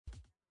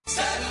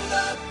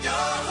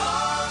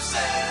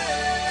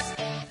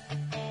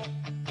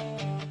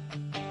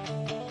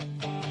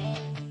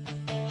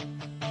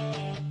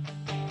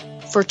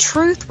For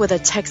truth with a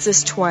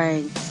Texas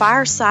twang,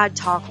 Fireside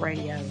Talk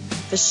Radio,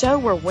 the show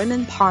where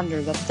women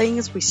ponder the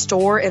things we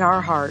store in our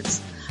hearts.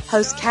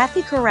 Host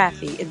Cathy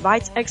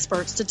invites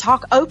experts to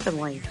talk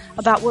openly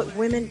about what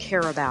women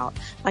care about,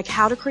 like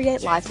how to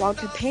create lifelong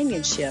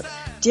companionship,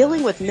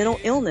 dealing with mental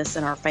illness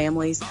in our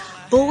families,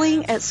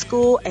 bullying at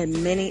school,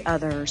 and many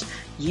others.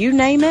 You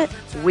name it,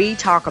 we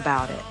talk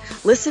about it.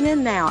 Listen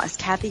in now as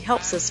Cathy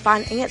helps us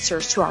find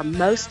answers to our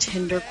most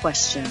tender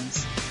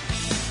questions.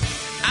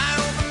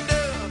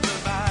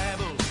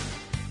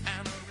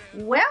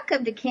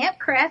 Welcome to Camp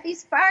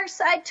Cathy's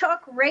Fireside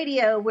Talk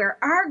Radio, where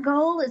our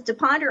goal is to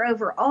ponder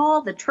over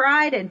all the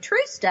tried and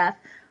true stuff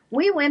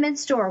we women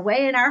store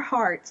away in our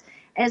hearts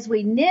as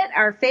we knit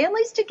our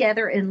families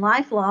together in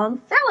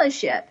lifelong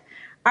fellowship.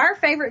 Our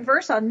favorite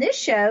verse on this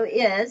show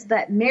is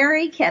that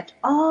Mary kept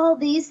all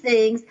these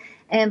things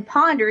and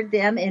pondered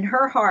them in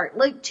her heart.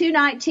 Luke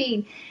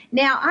 2:19.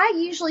 Now, I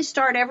usually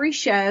start every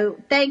show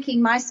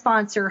thanking my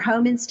sponsor,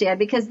 Home Instead,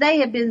 because they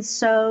have been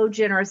so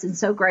generous and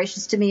so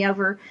gracious to me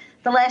over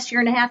the last year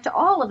and a half, to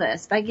all of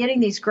us, by getting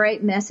these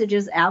great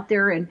messages out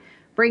there and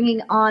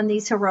bringing on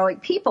these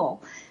heroic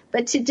people.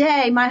 But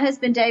today, my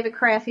husband, David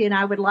Cathy, and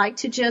I would like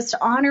to just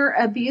honor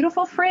a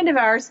beautiful friend of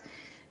ours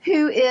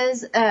who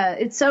is,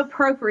 it's so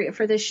appropriate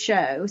for this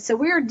show. So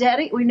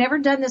we've never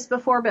done this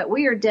before, but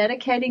we are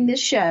dedicating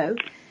this show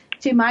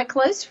to my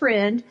close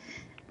friend,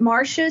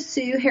 Marcia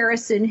Sue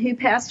Harrison, who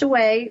passed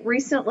away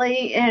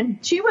recently, and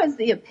she was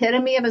the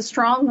epitome of a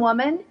strong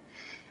woman.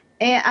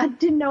 And I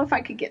didn't know if I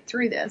could get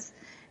through this.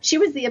 She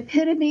was the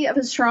epitome of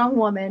a strong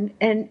woman,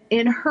 and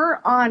in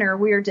her honor,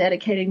 we are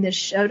dedicating this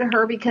show to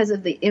her because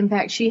of the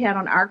impact she had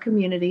on our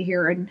community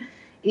here in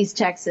East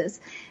Texas.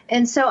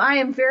 And so I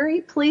am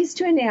very pleased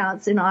to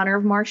announce, in honor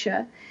of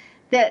Marcia,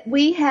 that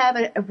we have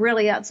a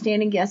really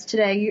outstanding guest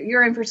today.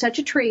 You're in for such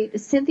a treat.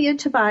 Cynthia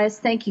Tobias,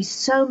 thank you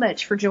so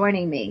much for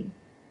joining me.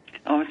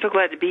 Oh, I'm so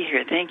glad to be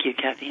here. Thank you,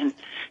 Cathy. And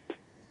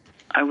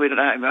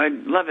I'd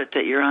love it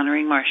that you're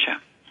honoring Marcia.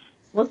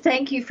 Well,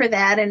 thank you for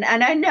that. And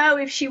I know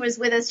if she was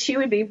with us, she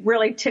would be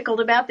really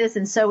tickled about this,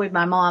 and so would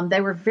my mom.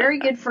 They were very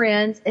good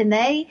friends, and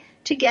they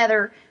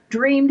together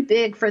dreamed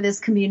big for this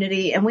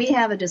community. And we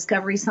have a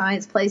Discovery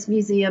Science Place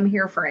museum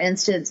here, for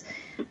instance,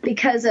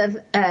 because of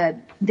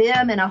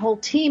them and a whole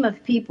team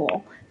of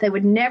people. They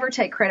would never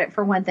take credit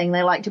for one thing.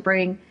 They like to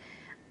bring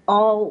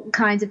all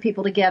kinds of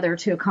people together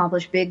to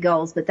accomplish big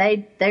goals, but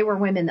they were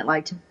women that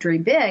like to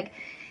dream big.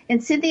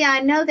 And Cynthia,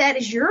 I know that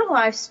is your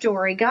life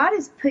story. God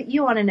has put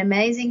you on an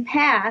amazing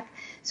path.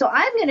 So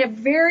I'm going to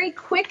very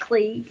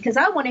quickly, because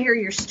I want to hear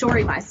your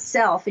story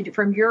myself in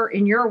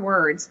your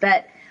words,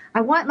 but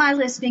I want my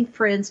listening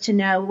friends to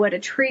know what a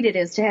treat it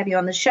is to have you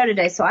on the show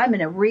today. So I'm going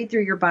to read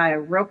through your bio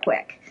real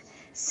quick.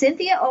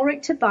 Cynthia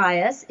Ulrich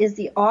Tobias is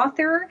the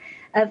author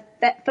of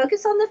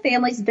Focus on the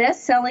Family's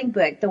best-selling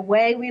book, The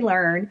Way We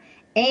Learn,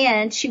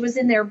 and she was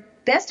in their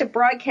Best of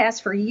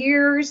Broadcast for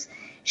years.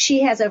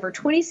 She has over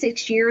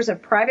 26 years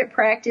of private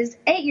practice,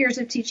 8 years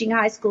of teaching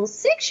high school,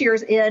 6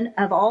 years in,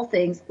 of all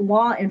things,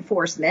 law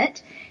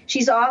enforcement.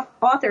 She's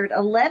authored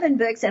 11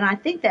 books, and I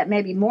think that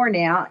may be more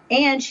now.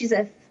 And she's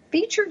a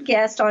featured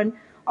guest on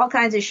all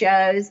kinds of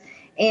shows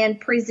and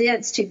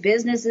presents to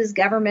businesses,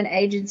 government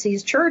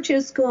agencies,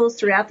 churches, schools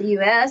throughout the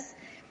U.S.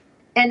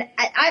 And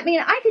I mean,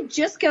 I could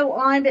just go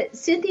on, but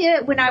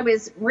Cynthia, when I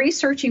was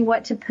researching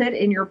what to put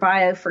in your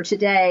bio for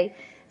today,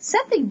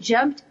 something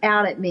jumped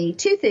out at me.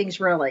 Two things,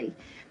 really.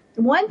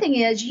 One thing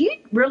is you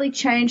really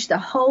changed the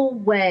whole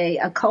way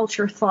a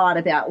culture thought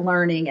about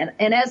learning.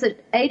 And as an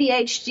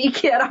ADHD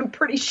kid, I'm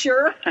pretty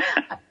sure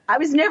I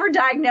was never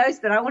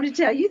diagnosed, but I want to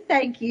tell you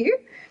thank you.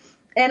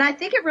 And I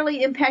think it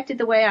really impacted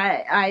the way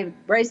I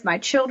raised my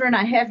children.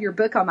 I have your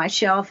book on my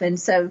shelf. And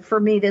so for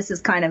me, this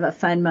is kind of a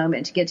fun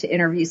moment to get to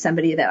interview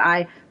somebody that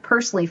I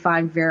personally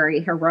find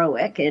very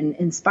heroic and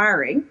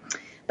inspiring.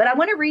 But I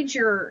want to read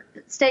your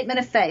statement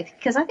of faith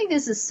because I think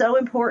this is so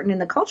important in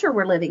the culture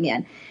we're living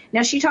in.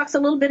 Now, she talks a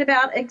little bit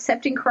about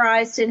accepting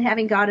Christ and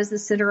having God as the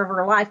center of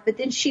her life, but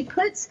then she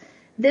puts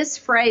this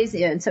phrase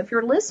in. So if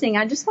you're listening,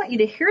 I just want you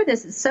to hear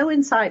this. It's so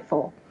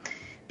insightful.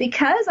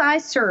 Because I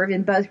serve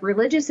in both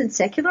religious and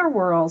secular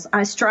worlds,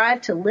 I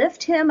strive to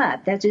lift him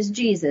up, that is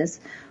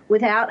Jesus,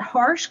 without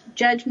harsh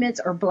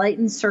judgments or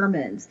blatant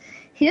sermons.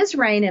 His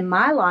reign in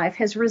my life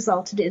has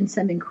resulted in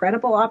some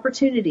incredible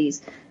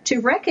opportunities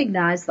to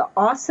recognize the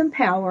awesome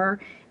power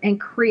and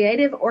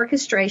creative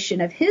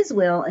orchestration of his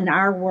will in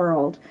our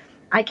world.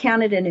 I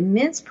count it an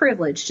immense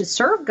privilege to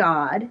serve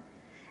God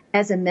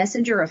as a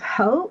messenger of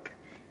hope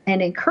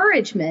and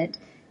encouragement,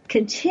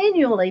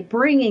 continually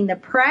bringing the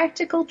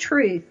practical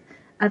truth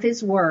of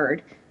his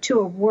word to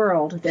a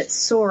world that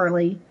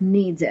sorely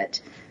needs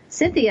it.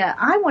 Cynthia,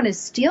 I want to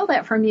steal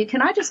that from you.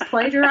 Can I just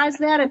plagiarize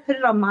that and put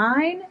it on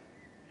mine?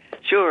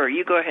 Sure,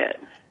 you go ahead.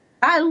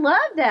 I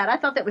love that. I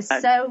thought that was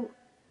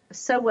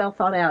so well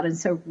thought out and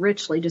so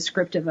richly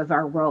descriptive of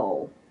our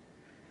role.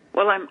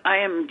 Well, I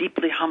am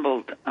deeply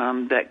humbled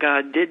that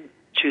God did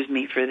choose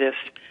me for this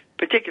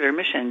particular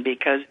mission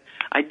because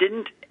I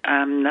didn't,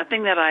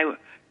 nothing that I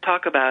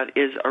talk about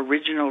is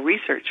original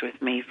research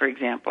with me, for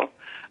example.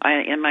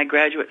 In my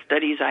graduate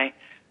studies, I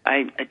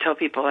tell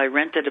people I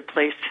rented a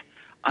place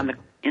on the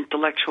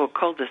intellectual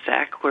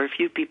cul-de-sac where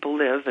few people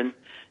live and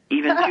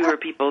even fewer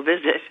people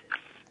visit.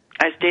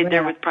 I stayed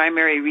there with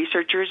primary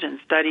researchers and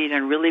studied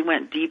and really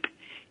went deep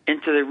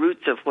into the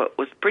roots of what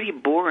was pretty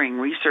boring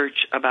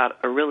research about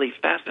a really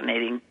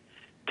fascinating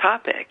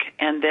topic.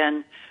 And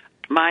then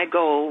my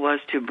goal was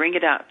to bring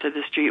it out to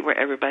the street where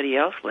everybody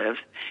else lives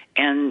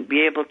and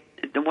be able to,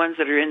 the ones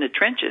that are in the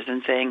trenches,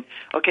 and saying,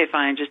 okay,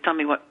 fine, just tell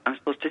me what I'm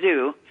supposed to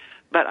do.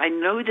 But I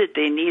know that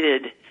they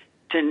needed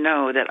to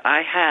know that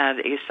I had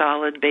a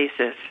solid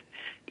basis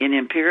in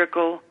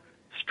empirical,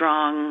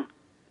 strong,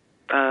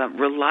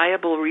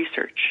 reliable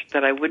research,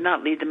 that I would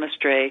not lead them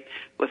astray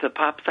with a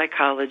pop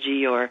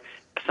psychology or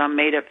some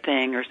made-up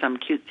thing or some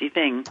cutesy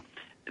thing.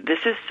 This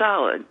is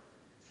solid.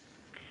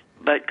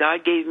 But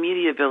God gave me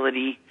the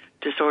ability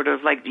to sort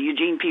of, like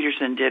Eugene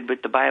Peterson did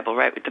with the Bible,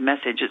 right, with the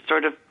message. It's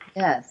sort of,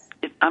 yes.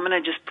 I'm going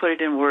to just put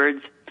it in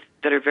words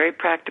that are very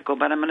practical,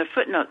 but I'm going to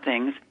footnote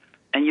things,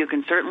 and you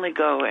can certainly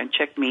go and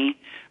check me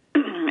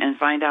and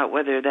find out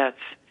whether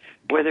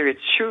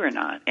it's true or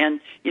not. And,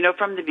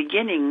 from the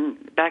beginning,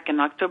 back in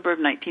October of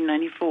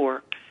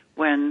 1994,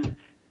 when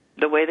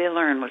The Way They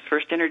Learn was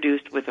first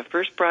introduced with the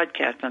first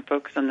broadcast on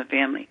Focus on the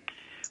Family,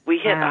 we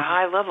hit a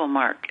high-level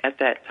mark at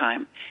that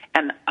time.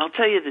 And I'll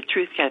tell you the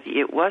truth, Cathy,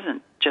 it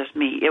wasn't just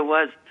me. It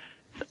was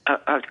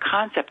a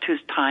concept whose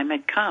time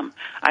had come.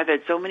 I've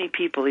had so many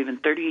people, even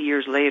 30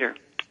 years later,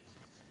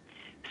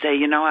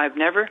 say, I've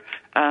never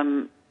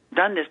done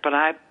this, but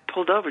I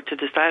pulled over to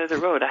the side of the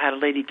road. I had a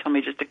lady tell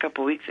me just a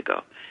couple weeks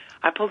ago.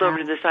 I pulled over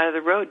to the side of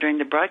the road during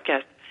the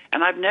broadcast,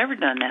 and I've never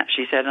done that,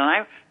 she said.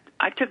 And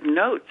I took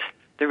notes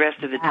the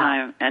rest of the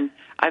time. And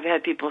I've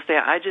had people say,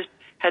 I just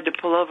had to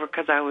pull over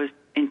because I was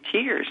in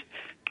tears,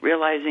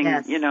 realizing,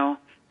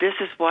 this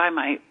is why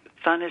my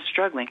son is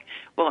struggling.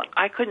 Well,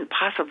 I couldn't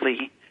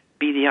possibly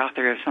be the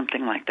author of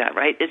something like that,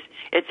 right?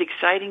 It's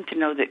exciting to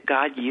know that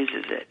God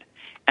uses it,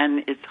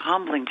 and it's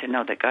humbling to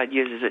know that God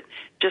uses it,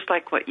 just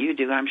like what you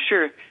do. I'm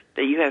sure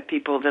that you have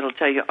people that'll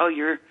tell you, oh,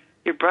 your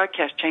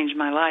broadcast changed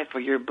my life, or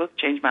your book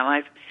changed my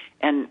life,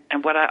 and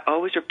what I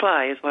always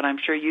reply is what I'm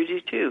sure you do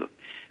too.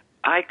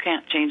 I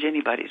can't change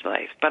anybody's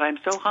life, but I'm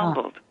so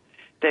humbled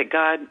that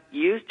God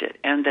used it,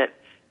 and that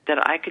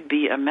I could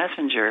be a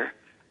messenger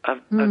of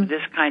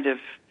this kind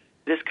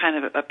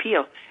of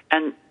appeal.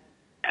 And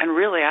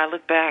really, I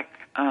look back,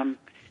 in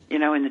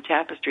the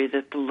tapestry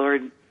that the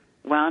Lord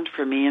wound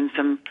for me,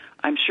 and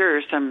I'm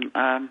sure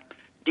some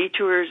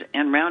detours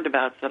and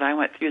roundabouts that I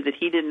went through that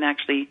He didn't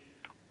actually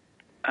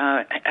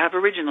have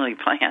originally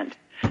planned.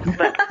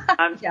 But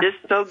I'm just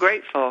so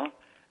grateful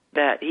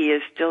that He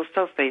is still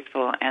so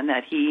faithful, and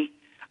that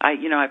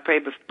I pray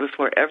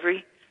before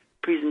every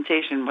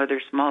presentation, whether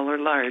small or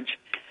large,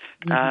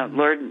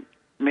 Lord,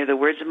 may the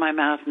words of my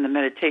mouth and the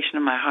meditation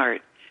of my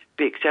heart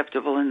be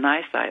acceptable in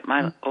Thy sight,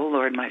 O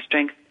Lord, my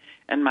strength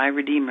and my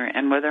Redeemer.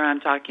 And whether I'm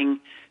talking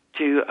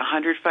to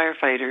 100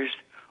 firefighters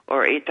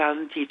or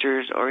 8,000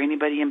 teachers or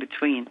anybody in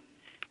between,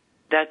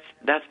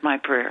 that's my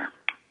prayer.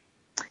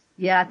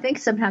 Yeah, I think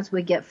sometimes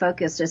we get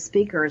focused as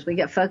speakers. We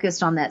get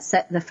focused on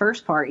the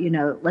first part,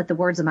 let the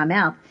words of my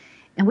mouth,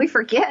 and we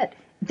forget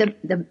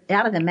the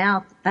out of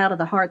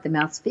the heart, the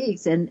mouth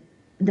speaks, and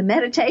the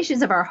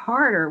meditations of our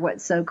heart are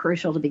what's so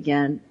crucial to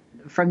begin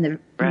from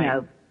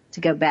to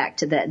go back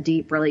to that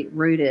deep, really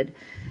rooted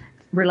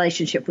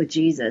relationship with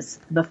Jesus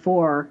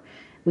before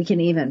we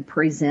can even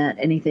present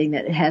anything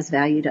that has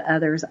value to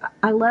others.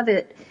 I love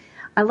it.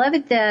 I love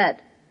it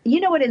that,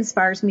 what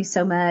inspires me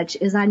so much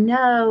is I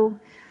know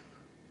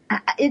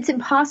it's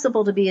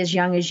impossible to be as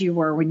young as you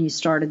were when you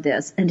started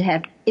this and to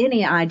have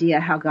any idea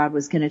how God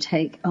was going to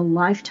take a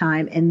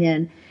lifetime and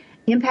then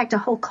impact a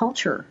whole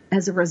culture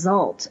as a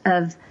result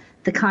of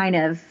the kind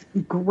of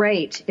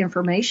great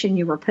information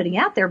you were putting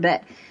out there.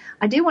 But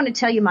I do want to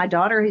tell you, my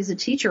daughter, who's a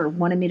teacher,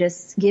 wanted me to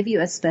give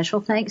you a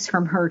special thanks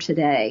from her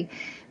today,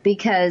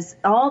 because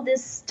all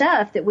this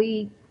stuff that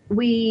we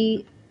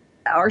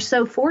are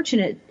so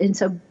fortunate, and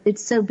so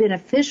it's so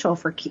beneficial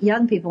for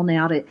young people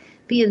now to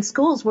be in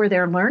schools where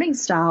their learning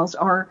styles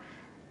are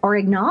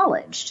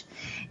acknowledged,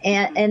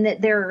 and that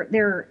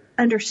they're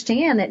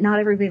understand that not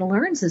everybody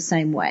learns the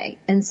same way.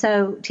 And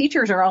so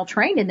teachers are all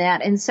trained in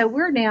that. And so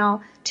we're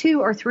now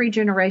 2 or 3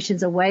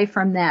 generations away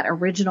from that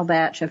original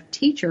batch of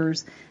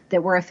teachers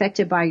that were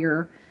affected by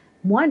your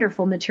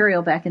wonderful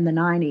material back in the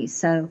 90s.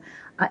 So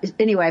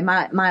anyway,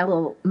 my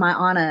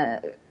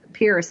Anna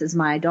Pierce is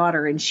my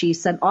daughter, and she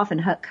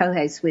often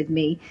co-hosts with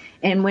me.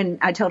 And when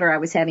I told her I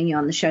was having you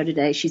on the show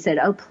today, she said,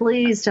 "Oh,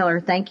 please tell her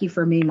thank you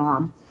for me,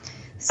 Mom."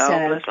 So,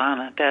 bless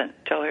Anna.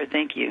 Tell her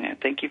thank you. And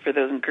thank you for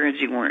those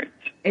encouraging words.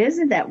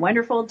 Isn't that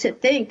wonderful to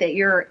think that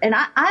and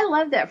I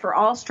love that for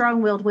all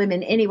strong-willed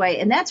women anyway,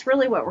 and that's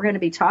really what we're going to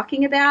be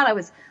talking about. I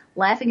was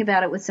laughing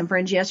about it with some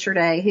friends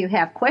yesterday who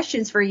have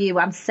questions for you.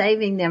 I'm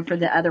saving them for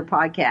the other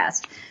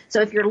podcast.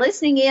 So if you're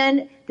listening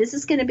in, this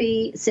is going to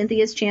be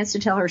Cynthia's chance to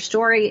tell her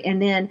story.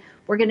 And then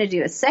we're going to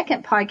do a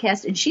second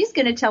podcast, and she's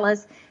going to tell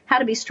us how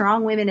to be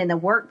strong women in the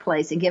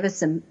workplace and give us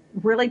some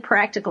really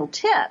practical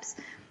tips.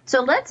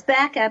 So let's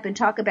back up and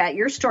talk about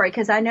your story,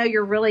 because I know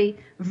you're really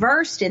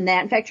versed in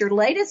that. In fact, your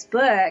latest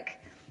book,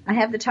 I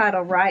have the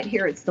title right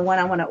here. It's the one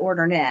I want to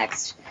order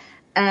next.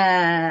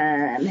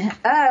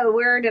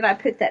 Where did I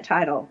put that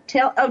title?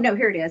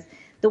 Here it is.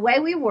 The Way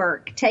We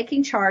Work,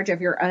 Taking Charge of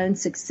Your Own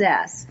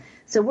Success.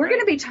 So we're going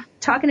to be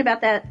talking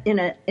about that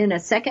in a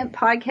second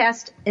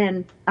podcast,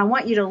 and I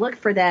want you to look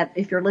for that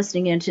if you're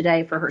listening in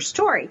today for her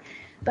story.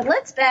 But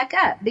let's back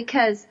up,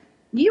 because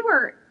you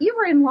were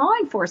in law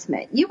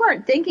enforcement. You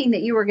weren't thinking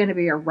that you were going to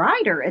be a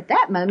writer at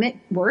that moment,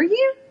 were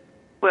you?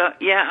 Well,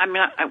 yeah. I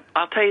mean,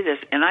 I'll tell you this,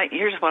 and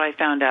here's what I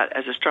found out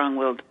as a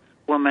strong-willed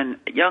woman,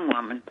 young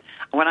woman.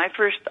 When I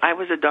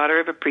was a daughter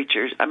of a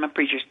preacher. I'm a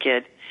preacher's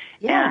kid,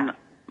 and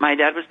my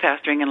dad was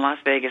pastoring in Las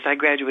Vegas. I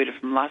graduated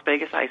from Las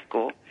Vegas High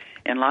School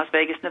in Las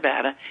Vegas,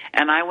 Nevada,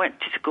 and I went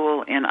to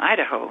school in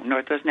Idaho,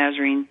 Northwest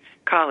Nazarene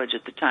College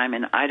at the time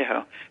in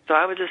Idaho. So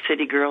I was a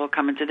city girl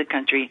coming to the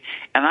country,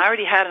 and I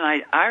already had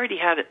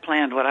it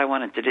planned what I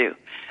wanted to do.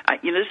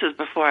 This was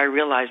before I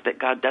realized that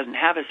God doesn't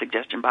have a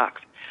suggestion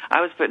box.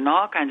 I was putting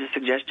all kinds of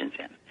suggestions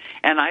in,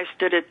 and I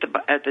stood at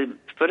the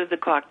foot of the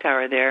clock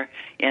tower there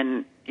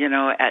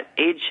at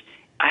age,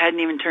 I hadn't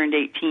even turned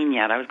 18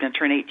 yet. I was going to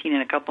turn 18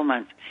 in a couple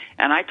months.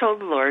 And I told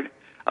the Lord,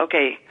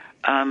 okay,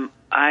 I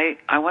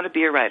want to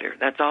be a writer.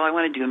 That's all I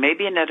want to do.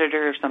 Maybe an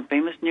editor of some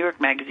famous New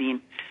York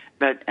magazine,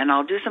 and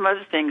I'll do some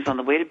other things on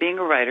the way to being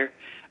a writer,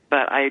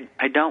 but I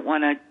don't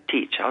want to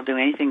teach. I'll do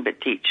anything but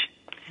teach.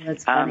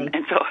 That's funny.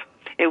 And so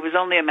it was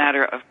only a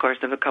matter, of course,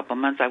 of a couple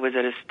months. I was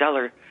at a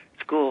stellar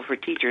school for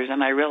teachers,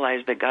 and I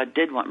realized that God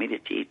did want me to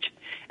teach.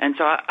 And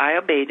so I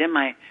obeyed him.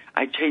 I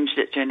changed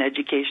it to an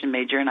education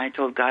major, and I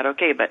told God,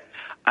 okay, but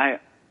Idaho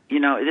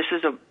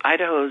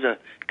is a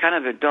kind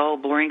of a dull,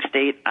 boring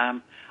state.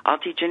 I'll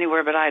teach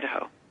anywhere but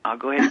Idaho. I'll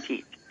go ahead and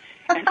teach.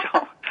 And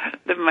so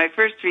my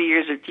first 3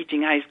 years of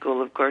teaching high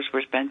school, of course,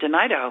 were spent in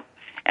Idaho.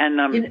 And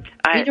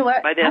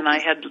by then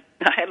I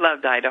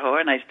loved Idaho,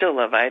 and I still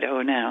love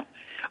Idaho now.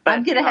 But,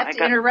 I'm going to have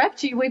to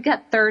interrupt you. We've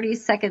got 30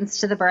 seconds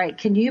to the break.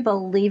 Can you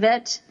believe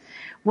it?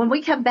 When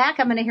we come back,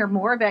 I'm going to hear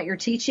more about your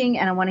teaching,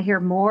 and I want to hear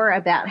more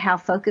about how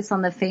Focus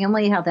on the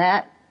Family, how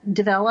that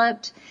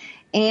developed,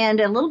 and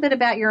a little bit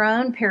about your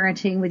own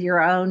parenting with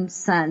your own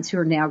sons who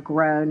are now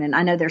grown, and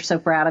I know they're so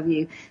proud of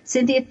you.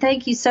 Cynthia,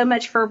 thank you so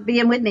much for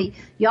being with me.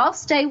 Y'all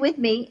stay with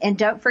me, and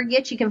don't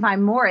forget you can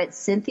find more at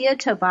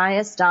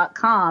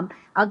CynthiaTobias.com.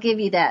 I'll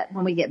give you that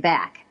when we get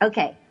back.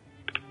 Okay.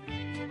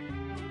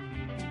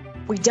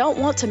 We don't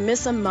want to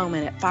miss a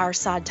moment at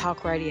Fireside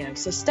Talk Radio,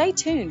 so stay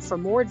tuned for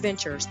more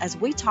adventures as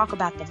we talk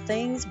about the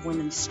things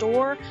women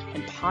store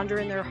and ponder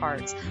in their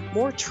hearts.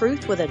 More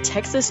truth with a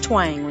Texas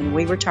twang when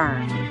we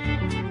return.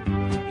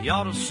 You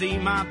ought to see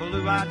my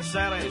blue-eyed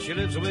Sally. She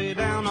lives way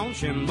down on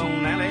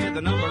Shinbone Alley.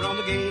 The number on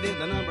the gate is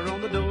the number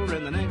on the door,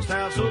 and the next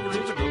house over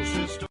is a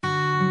grocery store.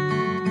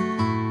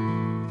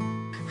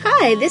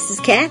 Hi, this is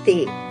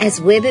Cathy.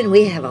 As women,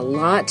 we have a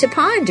lot to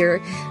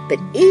ponder, but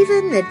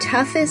even the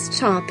toughest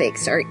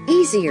topics are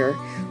easier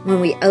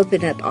when we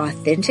open up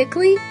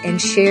authentically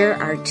and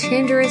share our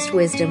tenderest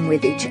wisdom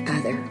with each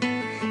other.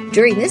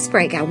 During this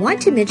break, I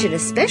want to mention a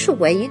special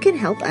way you can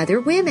help other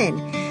women.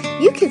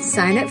 You can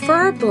sign up for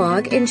our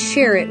blog and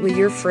share it with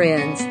your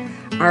friends.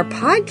 Our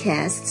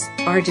podcasts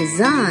are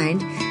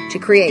designed to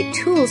create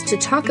tools to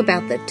talk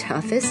about the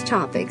toughest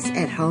topics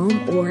at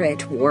home or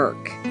at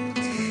work.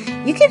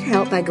 You can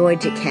help by going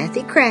to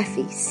Cathy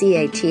Crafty,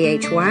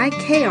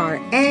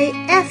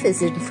 CathyKraf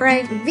as in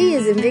Frank, V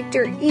as in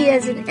Victor, E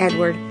as in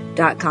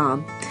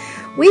Edward.com.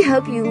 We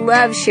hope you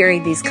love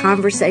sharing these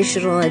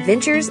conversational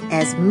adventures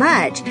as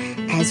much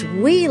as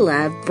we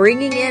love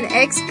bringing in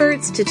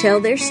experts to tell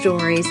their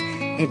stories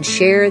and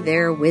share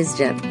their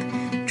wisdom.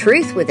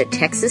 Truth with a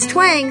Texas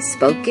twang,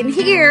 spoken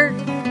here.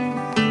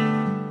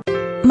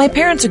 My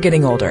parents are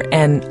getting older,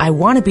 and I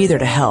want to be there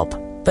to help.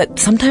 But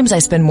sometimes I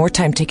spend more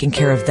time taking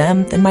care of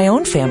them than my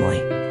own family.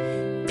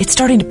 It's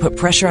starting to put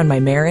pressure on my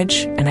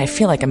marriage, and I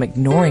feel like I'm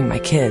ignoring my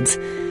kids.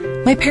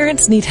 My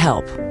parents need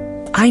help.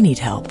 I need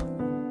help.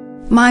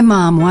 My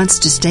mom wants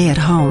to stay at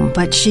home,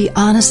 but she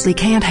honestly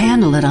can't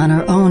handle it on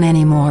her own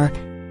anymore.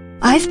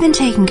 I've been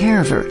taking care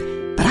of her,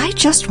 but I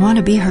just want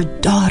to be her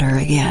daughter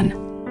again.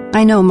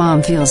 I know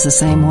Mom feels the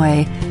same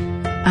way.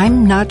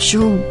 I'm not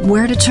sure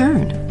where to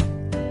turn.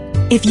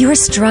 If you're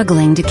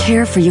struggling to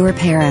care for your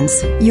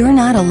parents, you're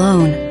not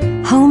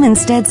alone. Home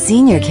Instead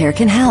Senior Care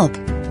can help.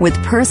 With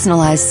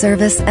personalized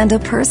service and a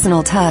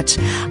personal touch,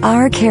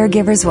 our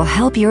caregivers will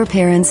help your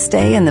parents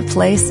stay in the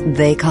place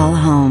they call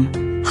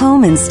home.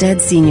 Home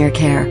Instead Senior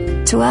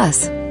Care. To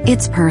us,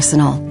 it's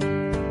personal.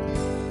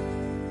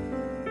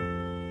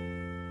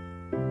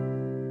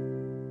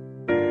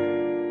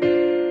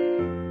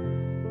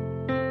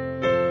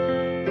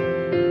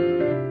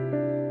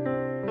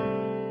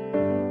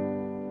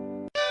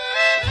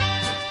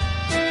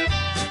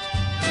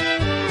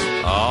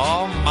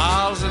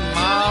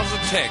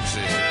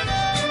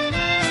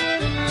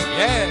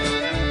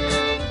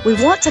 We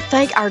want to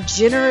thank our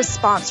generous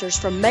sponsors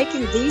for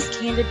making these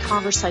candid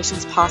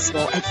conversations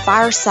possible at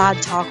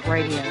Fireside Talk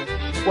Radio,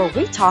 where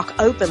we talk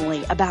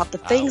openly about the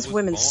things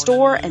women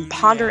store and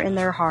ponder in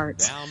their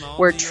hearts,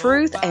 where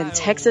truth and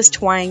Texas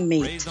twang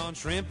meet.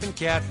 Shrimp and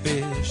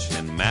catfish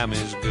and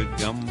Mammy's good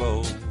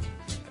gumbo.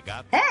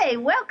 Hey,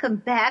 welcome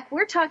back.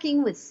 We're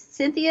talking with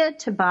Cynthia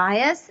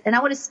Tobias, and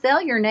I want to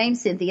spell your name,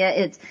 Cynthia.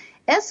 It's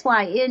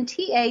Synthia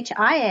Tobias.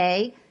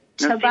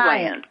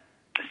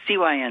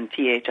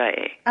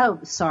 Cynthia. Oh,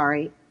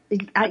 sorry.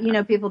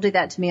 People do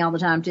that to me all the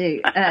time,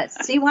 too.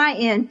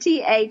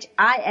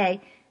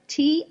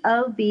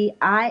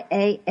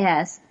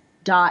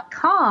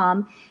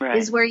 CynthiaTobias.com Right.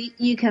 is where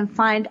you can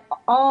find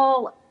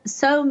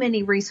so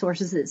many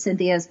resources that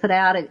Cynthia has put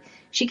out.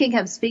 She can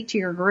come speak to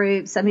your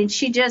groups. I mean,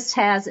 she just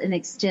has an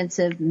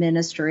extensive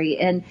ministry.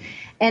 And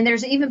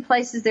there's even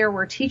places there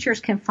where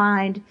teachers can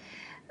find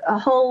a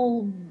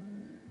whole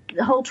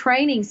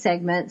training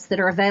segments that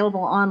are available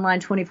online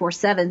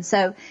 24/7.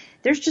 So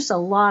there's just a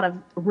lot of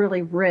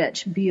really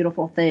rich,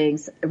 beautiful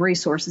things,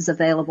 resources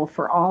available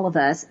for all of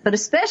us, but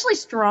especially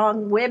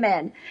strong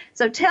women.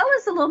 So tell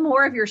us a little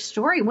more of your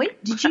story.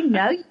 Did you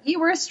know you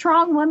were a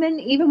strong woman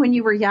even when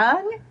you were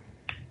young?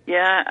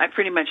 Yeah, I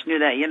pretty much knew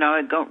that.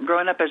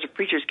 Growing up as a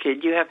preacher's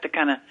kid, you have to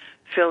kind of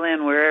fill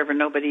in wherever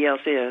nobody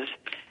else is.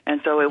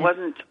 And so it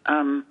wasn't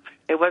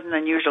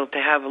unusual to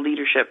have a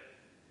leadership.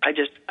 I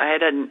just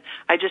hadn't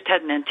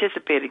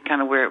anticipated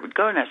kind of where it would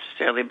go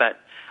necessarily, but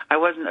I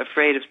wasn't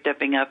afraid of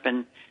stepping up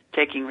and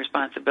taking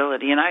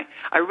responsibility. And I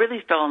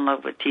really fell in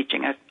love with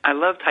teaching. I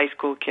loved high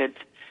school kids,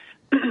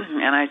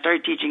 and I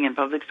started teaching in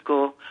public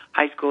school,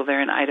 high school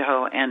there in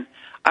Idaho, and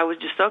I was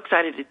just so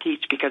excited to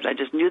teach because I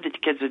just knew that the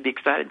kids would be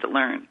excited to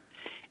learn.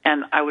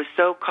 And I was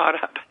so caught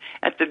up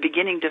at the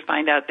beginning to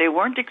find out they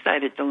weren't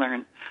excited to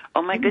learn.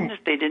 Oh, my goodness,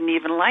 they didn't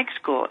even like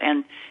school,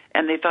 and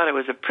they thought it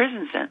was a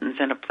prison sentence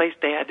and a place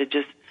they had to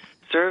just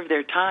serve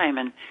their time.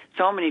 And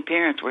so many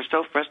parents were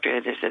so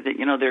frustrated. They said that,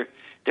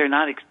 they're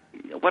not,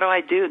 what do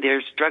I do?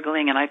 They're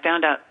struggling. And I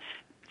found out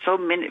for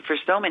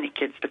so many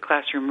kids, the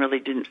classroom really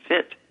didn't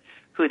fit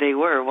who they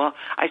were. Well,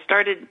 I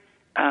started,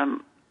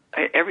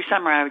 every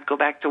summer I would go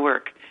back to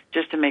work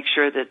just to make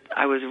sure that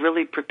I was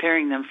really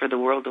preparing them for the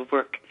world of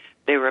work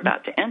they were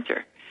about to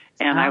enter.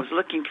 And I was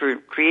looking for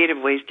creative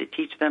ways to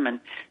teach them. And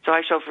so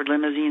I chauffeured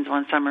limousines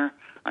one summer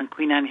on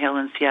Queen Anne Hill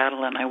in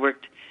Seattle, and I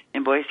worked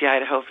in Boise,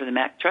 Idaho for the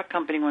Mack Truck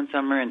Company one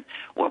summer. And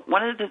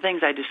one of the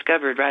things I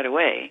discovered right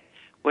away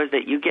was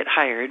that you get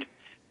hired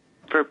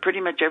for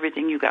pretty much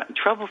everything you got in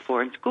trouble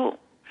for in school.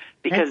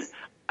 Because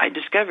I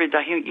discovered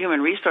that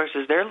human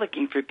resources, they're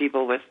looking for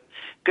people with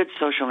good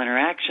social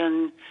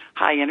interaction,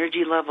 high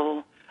energy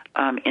level,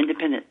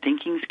 independent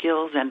thinking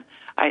skills. And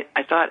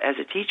I thought as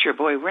a teacher,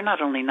 boy, we're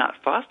not only not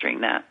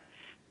fostering that,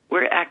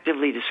 we're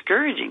actively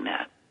discouraging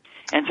that.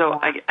 And so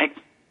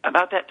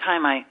about that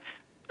time, I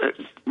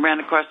ran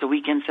across a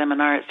weekend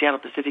seminar at Seattle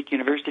Pacific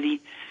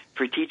University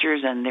for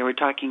teachers, and they were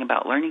talking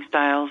about learning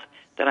styles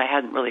that I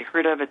hadn't really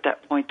heard of at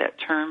that point, that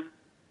term.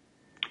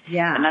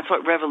 Yeah. And that's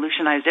what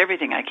revolutionized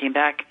everything. I came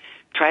back,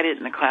 tried it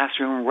in the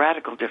classroom,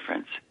 radical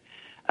difference.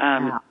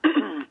 And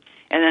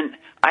then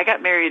I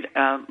got married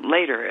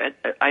later.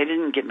 I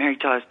didn't get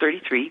married till I was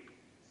 33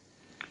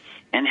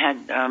 and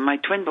had my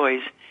twin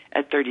boys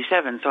at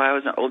 37, so I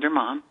was an older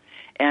mom.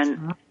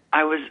 And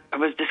I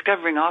was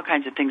discovering all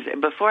kinds of things.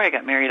 Before I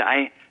got married,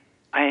 I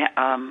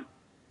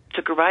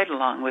took a ride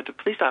along with a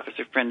police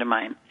officer friend of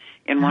mine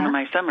in one of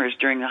my summers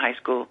during the high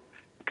school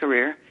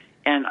career,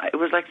 and it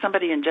was like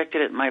somebody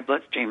injected it in my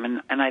bloodstream,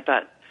 and I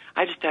thought,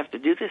 I just have to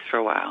do this for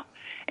a while.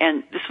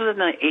 And this was in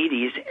the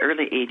 80s,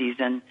 early 80s,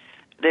 and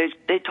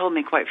they told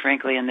me quite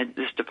frankly in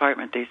this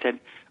department, they said,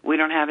 we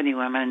don't have any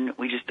women,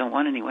 we just don't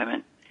want any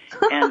women.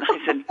 And I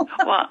said,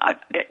 well,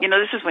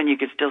 this is when you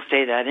could still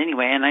say that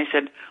anyway. And I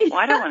said, well,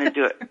 I don't want to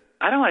do it.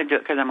 I don't want to do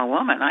it because I'm a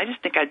woman. I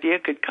just think I'd be a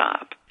good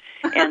cop.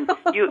 And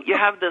you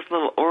have this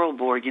little oral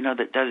board,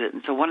 that does it.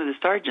 And so one of the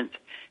sergeants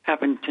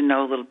happened to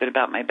know a little bit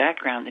about my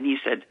background, and he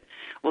said,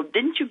 well,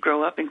 didn't you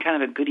grow up in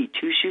kind of a goody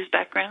two-shoes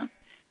background?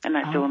 And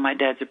I said, well, my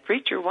dad's a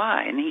preacher.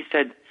 Why? And he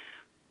said,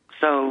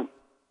 so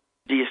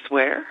do you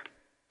swear?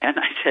 And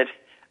I said,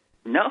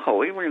 no,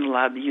 we weren't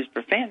allowed to use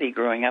profanity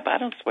growing up. I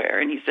don't swear.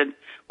 And he said,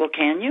 well,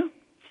 can you?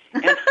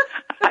 And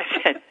I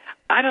said,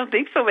 I don't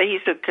think so. But he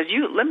said,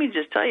 let me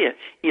just tell you,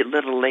 you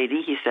little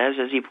lady, he says,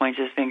 as he points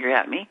his finger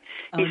at me.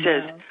 He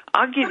says,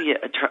 I'll give you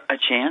a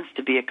chance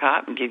to be a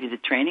cop and give you the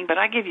training, but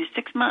I give you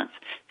 6 months.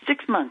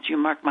 6 months, you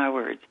mark my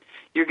words.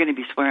 You're going to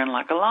be swearing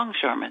like a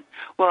longshoreman.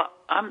 Well,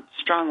 I'm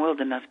strong-willed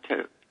enough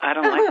I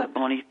don't like the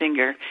bony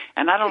finger,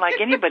 and I don't like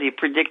anybody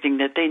predicting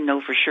that they know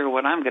for sure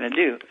what I'm going to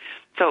do.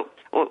 So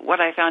what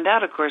I found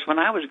out, of course, when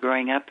I was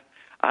growing up,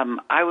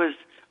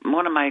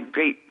 one of my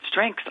great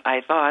strengths,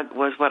 I thought,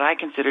 was what I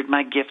considered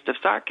my gift of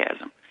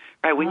sarcasm.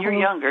 Right? When you're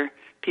younger,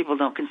 people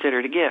don't consider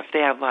it a gift. They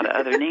have a lot of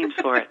other names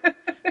for it,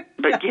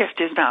 but gift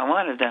is not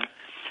one of them.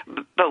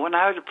 But when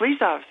I was a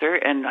police officer,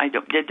 and I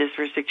did this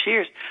for 6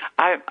 years,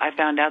 I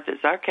found out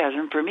that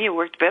sarcasm, for me,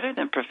 worked better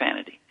than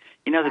profanity.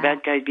 You know, the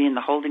bad guy being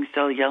the holding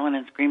cell, yelling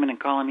and screaming and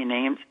calling me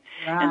names.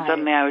 Right. And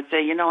suddenly I would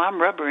say, you know,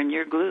 I'm rubber and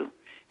you're glue.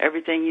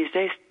 Everything you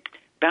say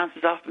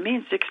bounces off of me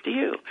and sticks to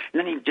you. And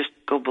then he'd just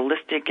go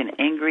ballistic and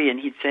angry, and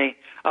he'd say,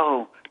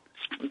 oh,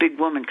 big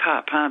woman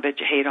cop, huh? I bet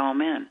you hate all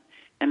men.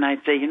 And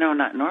I'd say, you know,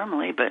 not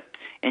normally, but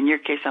in your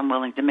case, I'm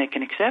willing to make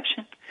an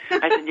exception.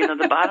 I said, you know,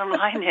 the bottom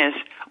line is,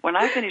 when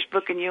I finish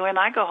booking you in,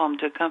 I go home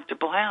to a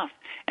comfortable house.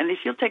 And if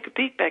you'll take a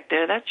peek back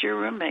there, that's your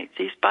roommate.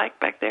 See Spike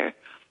back there?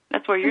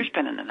 That's where you're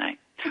spending the night.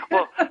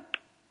 Well,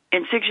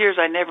 in 6 years,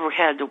 I never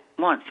had to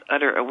once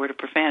utter a word of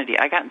profanity.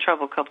 I got in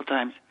trouble a couple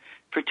times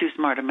for too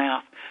smart a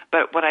mouth.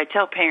 But what I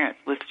tell parents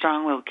with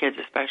strong-willed kids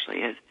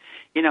especially is,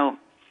 you know,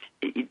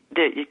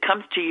 it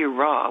comes to you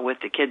raw with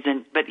the kids.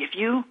 But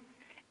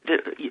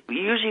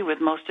usually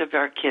with most of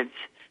our kids,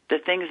 the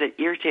things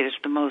that irritate us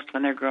the most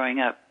when they're growing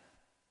up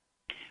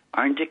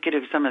are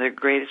indicative of some of their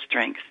greatest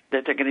strengths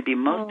that they're going to be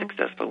most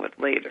successful with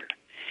later.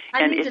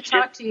 I need to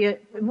talk to you.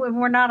 When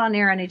we're not on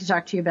air, I need to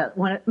talk to you about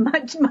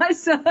my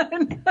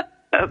son.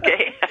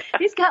 Okay.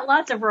 He's got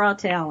lots of raw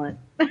talent.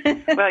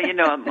 Well, you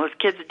know, most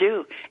kids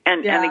do.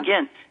 And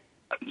again,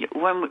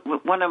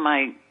 one of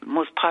my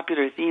most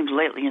popular themes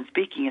lately in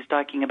speaking is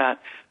talking about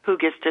who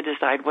gets to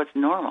decide what's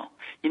normal.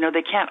 You know,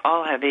 they can't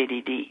all have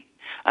ADD.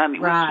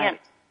 Right.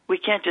 We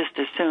can't just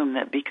assume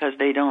that because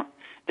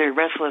they're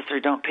restless or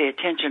don't pay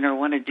attention or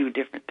want to do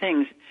different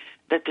things,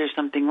 that there's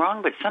something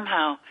wrong. But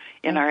somehow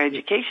in our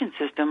education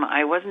system,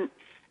 I was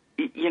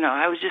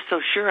just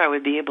so sure I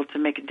would be able to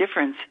make a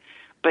difference.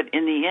 But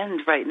in the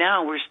end, right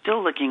now, we're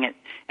still looking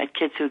at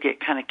kids who get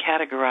kind of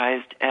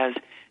categorized as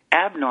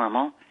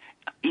abnormal,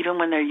 even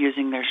when they're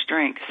using their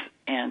strengths.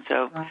 And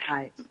so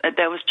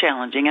that was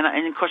challenging.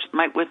 And of course,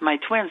 with my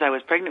twins, I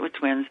was pregnant with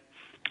twins.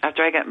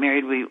 After I got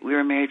married, we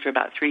were married for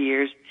about 3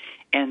 years.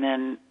 And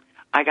then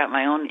I got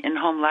my own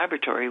in-home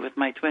laboratory with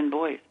my twin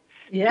boys.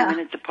 2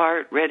 minutes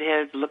apart,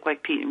 redheads, look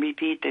like Pete and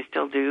repeat. They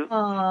still do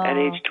at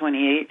age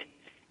 28.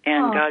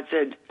 And God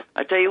said,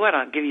 I'll tell you what,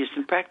 I'll give you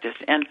some practice.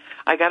 And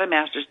I got a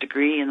master's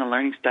degree in the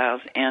learning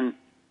styles, and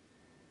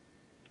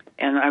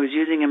I was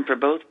using them for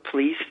both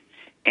police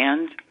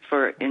and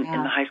in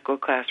the high school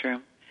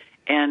classroom.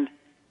 And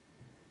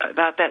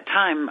about that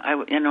time, I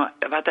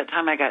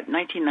got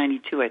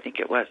 1992, I think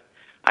it was.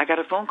 I got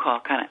a phone call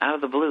kind of out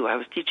of the blue. I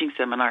was teaching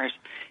seminars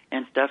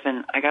and stuff,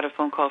 and I got a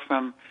phone call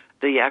from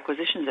the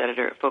acquisitions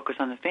editor at Focus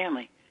on the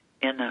Family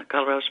in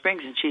Colorado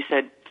Springs, and she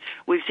said,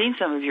 we've seen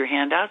some of your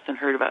handouts and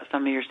heard about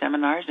some of your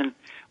seminars, and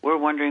we're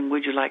wondering,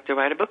 would you like to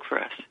write a book for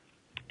us?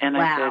 And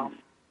I said,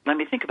 let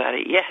me think about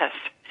it. Yes.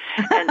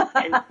 And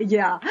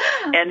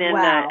then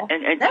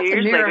 2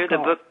 years later, the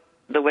book,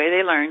 The Way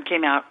They Learn,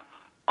 came out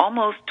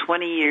almost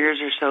 20 years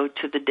or so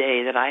to the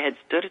day that I had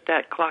stood at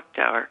that clock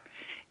tower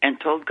and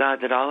told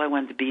God that all I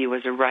wanted to be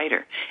was a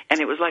writer.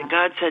 And it was like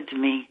God said to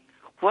me,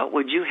 what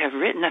would you have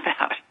written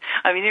about?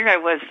 I mean, here I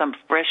was, some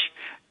fresh,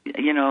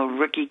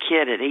 rookie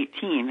kid at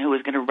 18 who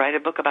was going to write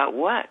a book about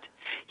what?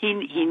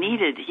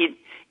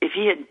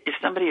 If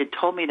somebody had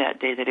told me that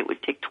day that it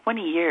would take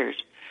 20 years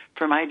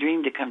for my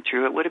dream to come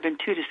true, it would have been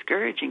too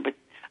discouraging. But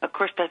of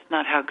course, that's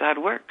not how God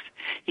works.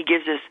 He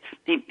gives us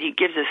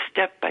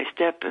step by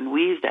step and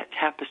weaves that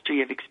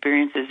tapestry of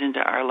experiences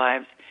into our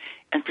lives.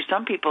 And for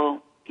some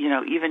people,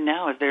 even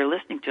now as they're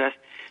listening to us,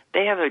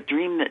 they have a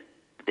dream that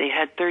they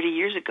had 30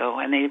 years ago,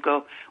 and they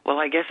go, well,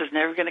 I guess it's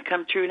never going to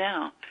come true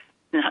now.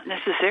 Not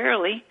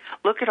necessarily.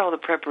 Look at all the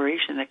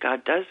preparation that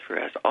God does for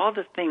us, all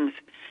the things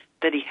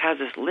that he has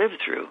us live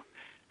through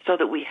so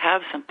that we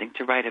have something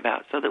to write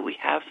about, so that we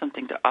have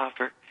something to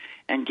offer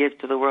and give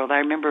to the world. I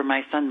remember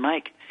my son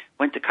Mike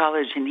went to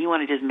college, and he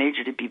wanted his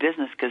major to be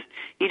business because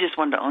he just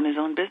wanted to own his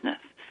own business.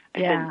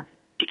 I said,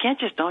 you can't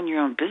just own your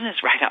own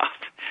business right off.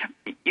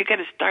 You got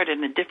to start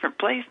in a different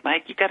place,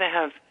 Mike. You got to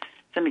have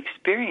some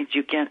experience.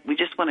 We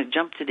just want to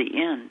jump to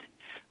the end.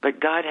 But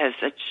God has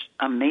such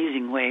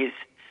amazing ways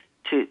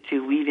to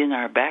weave in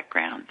our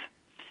backgrounds.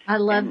 I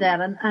love that.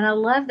 And I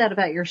love that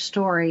about your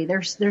story.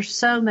 There's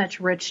so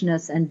much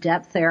richness and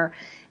depth there.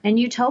 And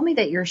you told me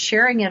that you're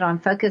sharing it on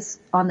Focus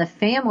on the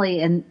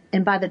Family. And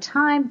by the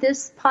time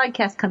this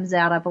podcast comes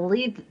out, I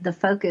believe the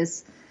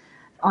Focus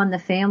on the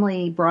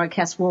Family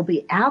broadcast will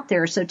be out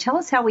there. So tell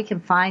us how we can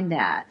find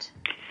that.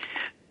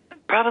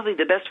 Probably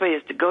the best way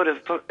is to go to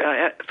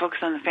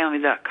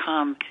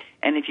focusonthefamily.com,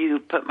 and if you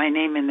put my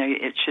name in there,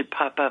 it should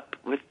pop up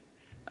with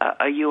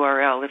a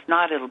URL. If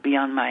not, it'll be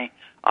on my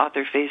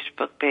author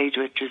Facebook page,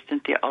 which is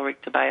Cynthia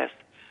Tobias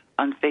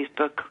on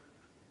Facebook,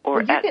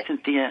 or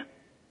Cynthia.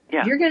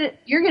 Yeah.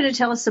 You're gonna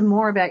tell us some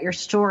more about your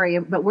story,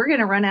 but we're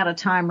gonna run out of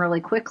time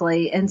really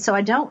quickly, and so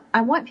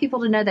I want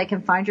people to know they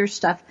can find your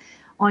stuff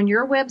on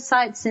your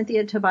website,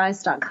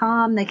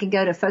 CynthiaTobias.com. They can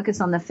go to Focus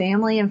on the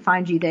Family and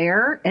find you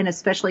there, and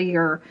especially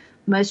your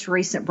most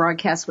recent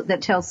broadcast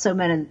that tells so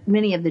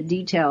many of the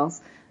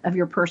details of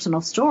your personal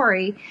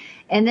story.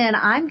 And then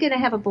I'm going to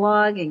have a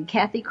blog in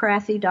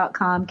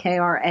CathyCrathie.com,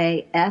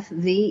 KRAFVE.com,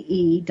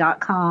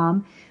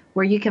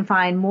 where you can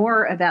find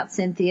more about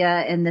Cynthia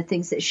and the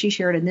things that she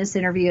shared in this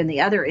interview and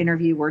the other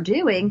interview we're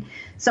doing.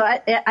 So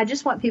I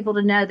just want people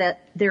to know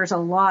that there's a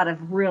lot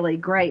of really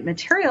great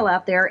material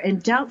out there.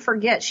 And don't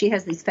forget, she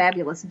has these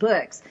fabulous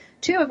books,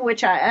 2 of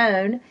which I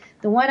own.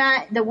 The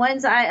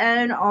ones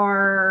I own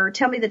are,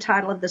 tell me the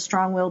title of The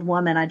Strong-Willed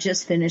Woman. I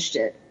just finished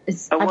it.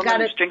 A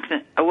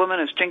Woman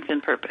of Strength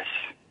and Purpose.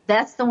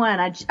 That's the one.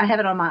 I have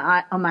it on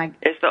my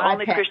It's the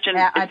only iPad, Christian.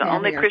 iPad It's the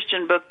only here.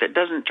 Christian book that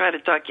doesn't try to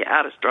talk you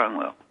out of strong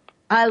will.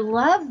 I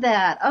love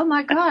that. Oh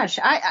my gosh.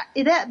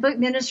 That book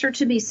ministered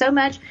to me so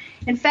much.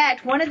 In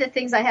fact, one of the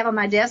things I have on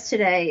my desk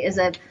today is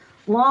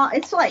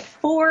it's like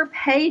 4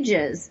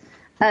 pages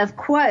of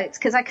quotes,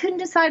 because I couldn't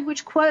decide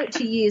which quote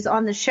to use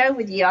on the show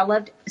with you. I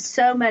loved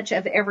so much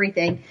of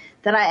everything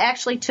that I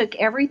actually took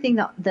everything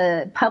that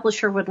the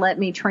publisher would let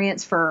me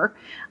transfer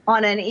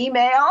on an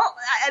email.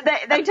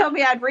 They told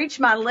me I'd reached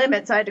my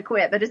limit, so I had to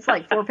quit, but it's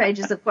like 4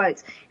 pages of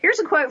quotes. Here's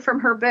a quote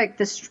from her book,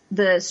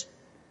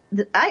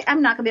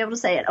 I'm not going to be able to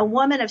say it. A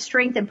woman of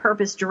strength and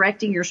purpose,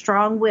 directing your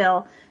strong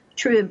will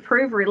to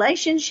improve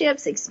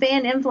relationships,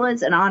 expand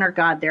influence, and honor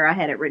God. There, I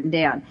had it written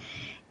down.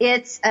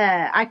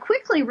 I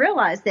quickly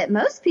realized that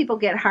most people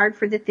get hired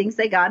for the things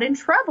they got in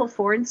trouble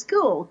for in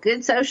school: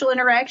 good social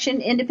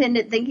interaction,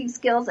 independent thinking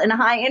skills, and a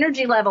high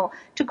energy level.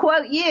 To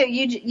quote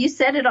you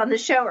said it on the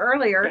show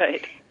earlier.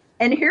 Right.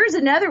 And here's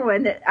another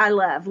one that I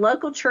love.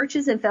 Local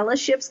churches and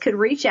fellowships could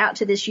reach out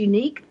to this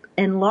unique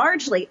and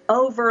largely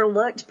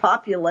overlooked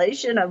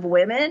population of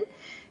women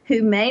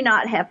who may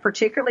not have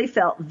particularly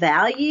felt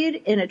valued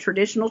in a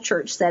traditional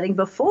church setting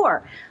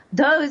before.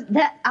 Those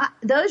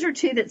are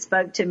 2 that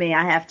spoke to me,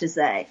 I have to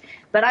say.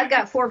 But I've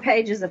got 4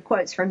 pages of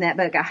quotes from that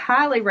book. I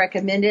highly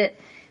recommend it.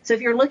 So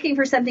if you're looking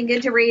for something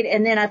good to read,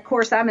 and then of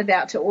course I'm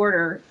about to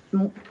order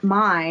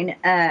my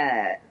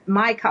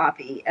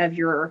copy of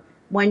your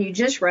one you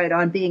just wrote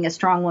on being a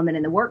strong woman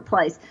in the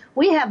workplace.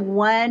 We have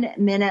 1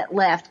 minute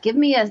left. Give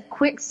me a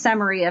quick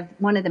summary of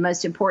one of the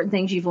most important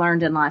things you've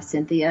learned in life,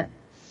 Cynthia.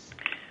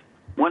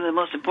 One of the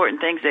most important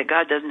things, that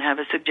God doesn't have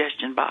a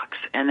suggestion box,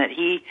 and that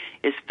He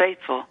is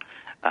faithful.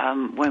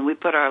 When we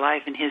put our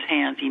life in His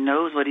hands, He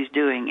knows what He's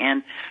doing.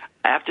 And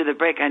after the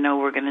break, I know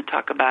we're going to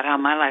talk about how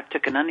my life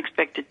took an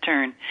unexpected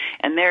turn.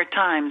 And there are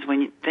times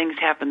when things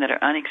happen that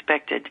are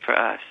unexpected for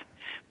us,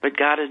 but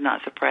God is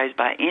not surprised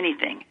by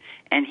anything.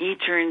 And He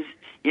turns,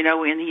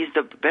 and He's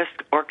the best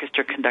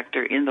orchestra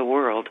conductor in the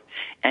world.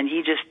 And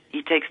He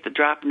takes the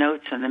drop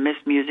notes and the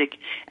missed music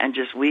and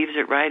just weaves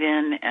it right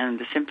in, and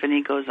the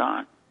symphony goes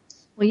on.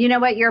 Well, you know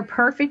what? You're a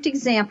perfect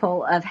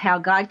example of how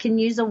God can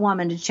use a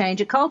woman to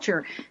change a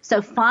culture.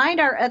 So find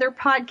our other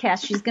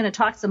podcast. She's going to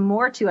talk some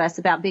more to us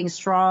about being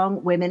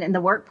strong women in the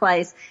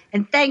workplace.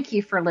 And thank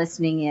you for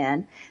listening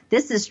in.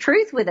 This is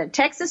Truth with a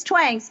Texas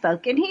Twang,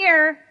 spoken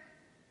here.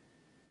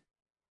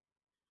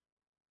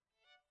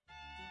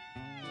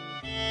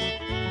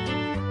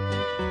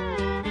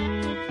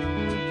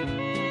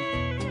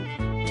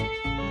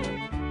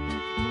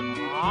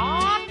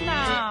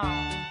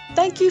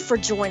 Thank you for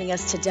joining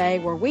us today,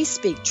 where we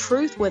speak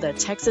truth with a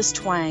Texas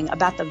twang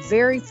about the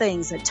very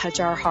things that touch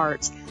our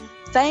hearts.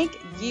 Thank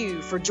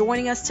you for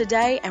joining us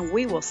today, and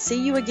we will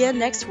see you again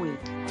next week.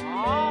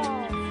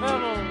 Oh,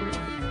 fellows,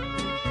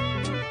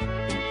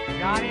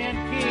 got in